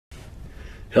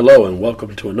Hello and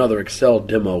welcome to another Excel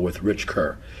demo with Rich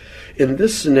Kerr. In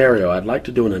this scenario, I'd like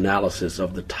to do an analysis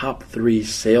of the top 3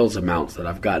 sales amounts that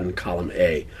I've got in column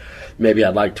A. Maybe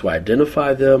I'd like to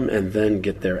identify them and then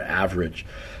get their average.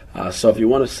 So if you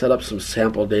want to set up some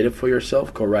sample data for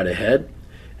yourself, go right ahead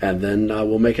and then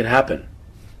we'll make it happen.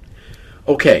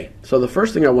 Okay, so the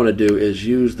first thing I want to do is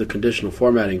use the conditional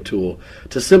formatting tool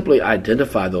to simply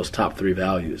identify those top 3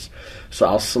 values. So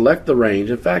I'll select the range.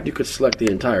 In fact, you could select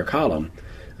the entire column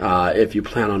if you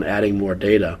plan on adding more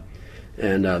data,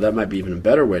 and that might be even a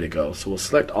better way to go. So we'll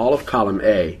select all of column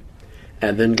A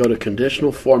and then go to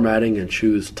conditional formatting and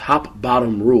choose top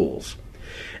bottom rules.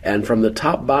 And from the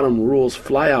top bottom rules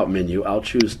flyout menu, I'll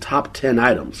choose top 10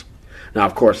 items. Now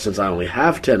of course, since I only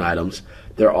have 10 items,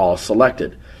 they're all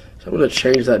selected. So I'm going to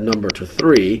change that number to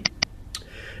 3,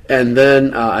 and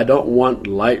then I don't want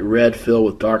light red fill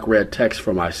with dark red text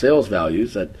for my sales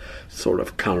values. That's sort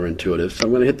of counterintuitive. So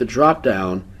I'm going to hit the drop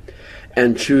down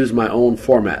and choose my own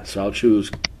format. So I'll choose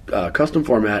custom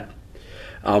format.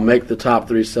 I'll make the top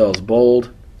 3 cells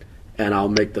bold, and I'll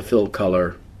make the fill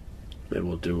color. Maybe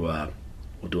we'll do a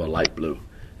light blue,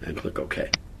 and click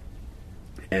OK.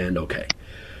 And OK.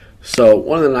 So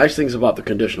one of the nice things about the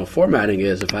conditional formatting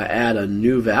is if I add a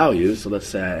new value, so let's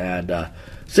say I add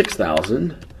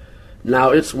 6,000,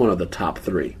 now it's one of the top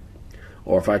 3.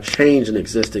 Or if I change an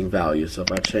existing value, so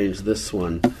if I change this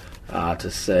one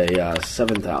to say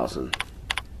 7,000,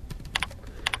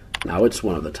 now it's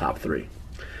one of the top 3.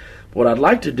 What I'd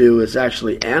like to do is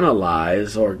actually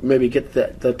analyze or maybe get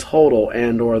the total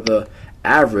and or the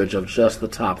average of just the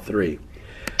top 3.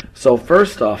 So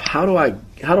first off, how do I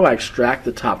extract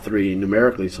the top 3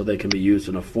 numerically so they can be used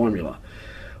in a formula?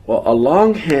 Well, a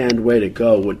longhand way to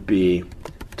go would be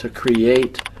to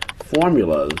create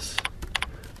formulas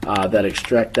that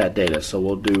extract that data. So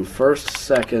we'll do first,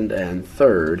 second, and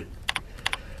third.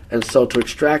 And so to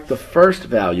extract the first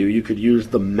value, you could use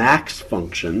the max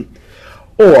function,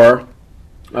 or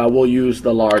we'll use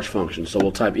the large function. So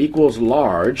we'll type equals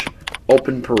large,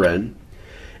 open paren,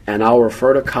 and I'll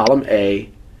refer to column A,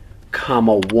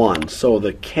 comma 1. So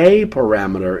the K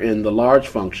parameter in the large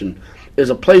function is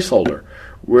a placeholder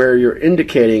where you're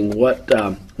indicating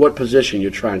what position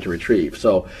you're trying to retrieve.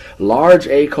 So large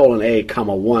A colon A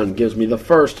comma 1 gives me the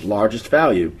first largest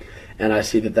value, and I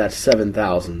see that that's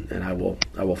 7,000, and I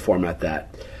will format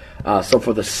that. So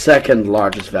for the second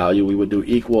largest value, we would do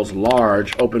equals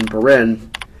large open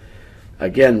paren,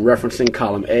 again referencing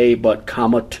column A, but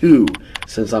comma 2,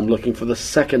 since I'm looking for the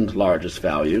second largest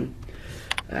value.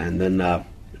 And then,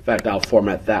 in fact, I'll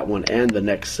format that one and the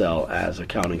next cell as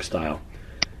accounting style.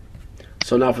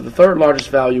 So now for the third largest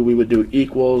value, we would do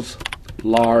equals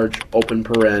large open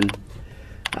paren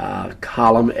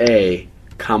column A,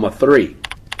 comma 3.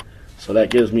 So that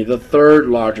gives me the third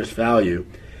largest value,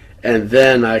 and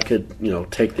then I could,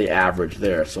 take the average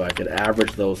there. So I could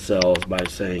average those cells by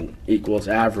saying equals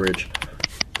average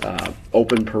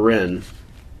open paren,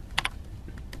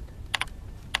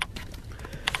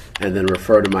 and then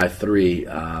refer to my three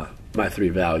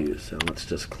values. So let's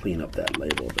just clean up that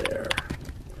label there.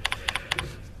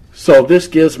 So this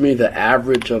gives me the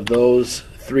average of those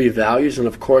 3 values, and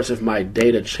of course if my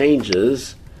data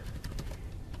changes,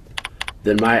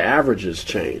 then my averages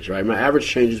change, right? My average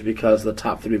changes because the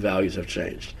top 3 values have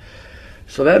changed.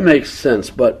 So that makes sense,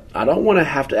 but I don't want to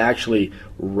have to actually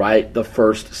write the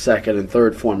first, second, and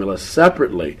third formulas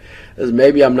separately, as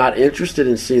maybe I'm not interested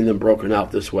in seeing them broken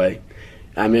out this way.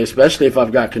 I mean, especially if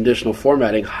I've got conditional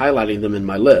formatting highlighting them in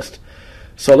my list.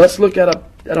 So let's look at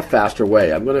a faster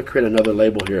way. I'm going to create another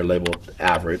label here, labeled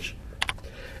average.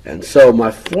 And so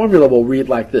my formula will read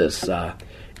like this.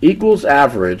 Equals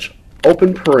average,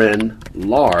 open paren,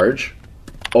 large,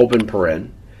 open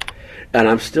paren. And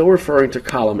I'm still referring to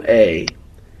column A,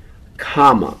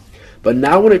 comma. But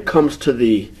now when it comes to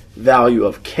the value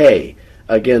of K,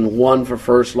 again, 1 for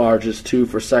first largest, 2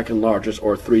 for second largest,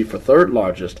 or 3 for third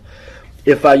largest,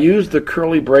 if I use the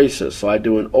curly braces, so I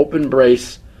do an open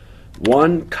brace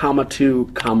 1, comma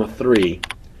 2, comma 3,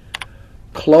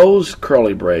 close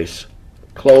curly brace,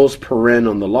 close paren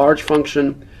on the large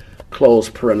function, close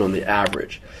paren on the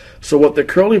average. So what the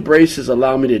curly braces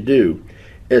allow me to do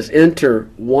is enter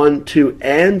 1, 2,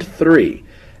 and 3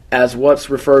 as what's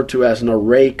referred to as an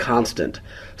array constant.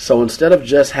 So instead of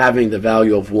just having the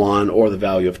value of 1 or the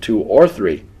value of 2 or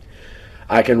 3,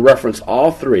 I can reference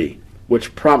all 3,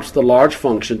 which prompts the large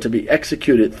function to be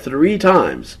executed 3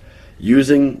 times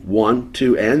using 1,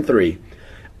 2, and 3,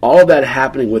 all of that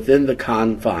happening within the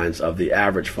confines of the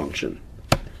average function.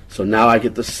 So now I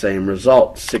get the same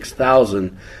result.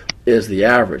 6,000 is the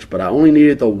average, but I only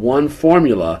needed the one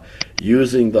formula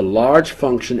using the large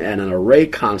function and an array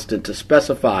constant to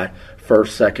specify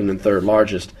first, second, and third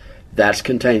largest. That's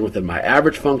contained within my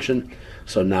average function,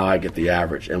 so now I get the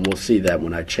average. And we'll see that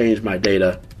when I change my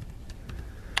data,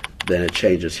 then it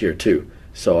changes here too.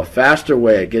 So a faster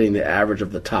way of getting the average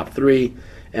of the top three,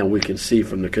 and we can see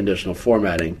from the conditional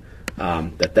formatting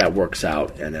that works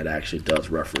out, and that actually does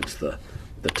reference the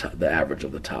average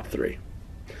of the top three.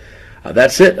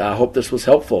 That's it. I hope this was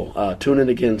helpful. Tune in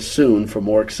again soon for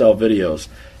more Excel videos.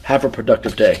 Have a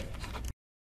productive day.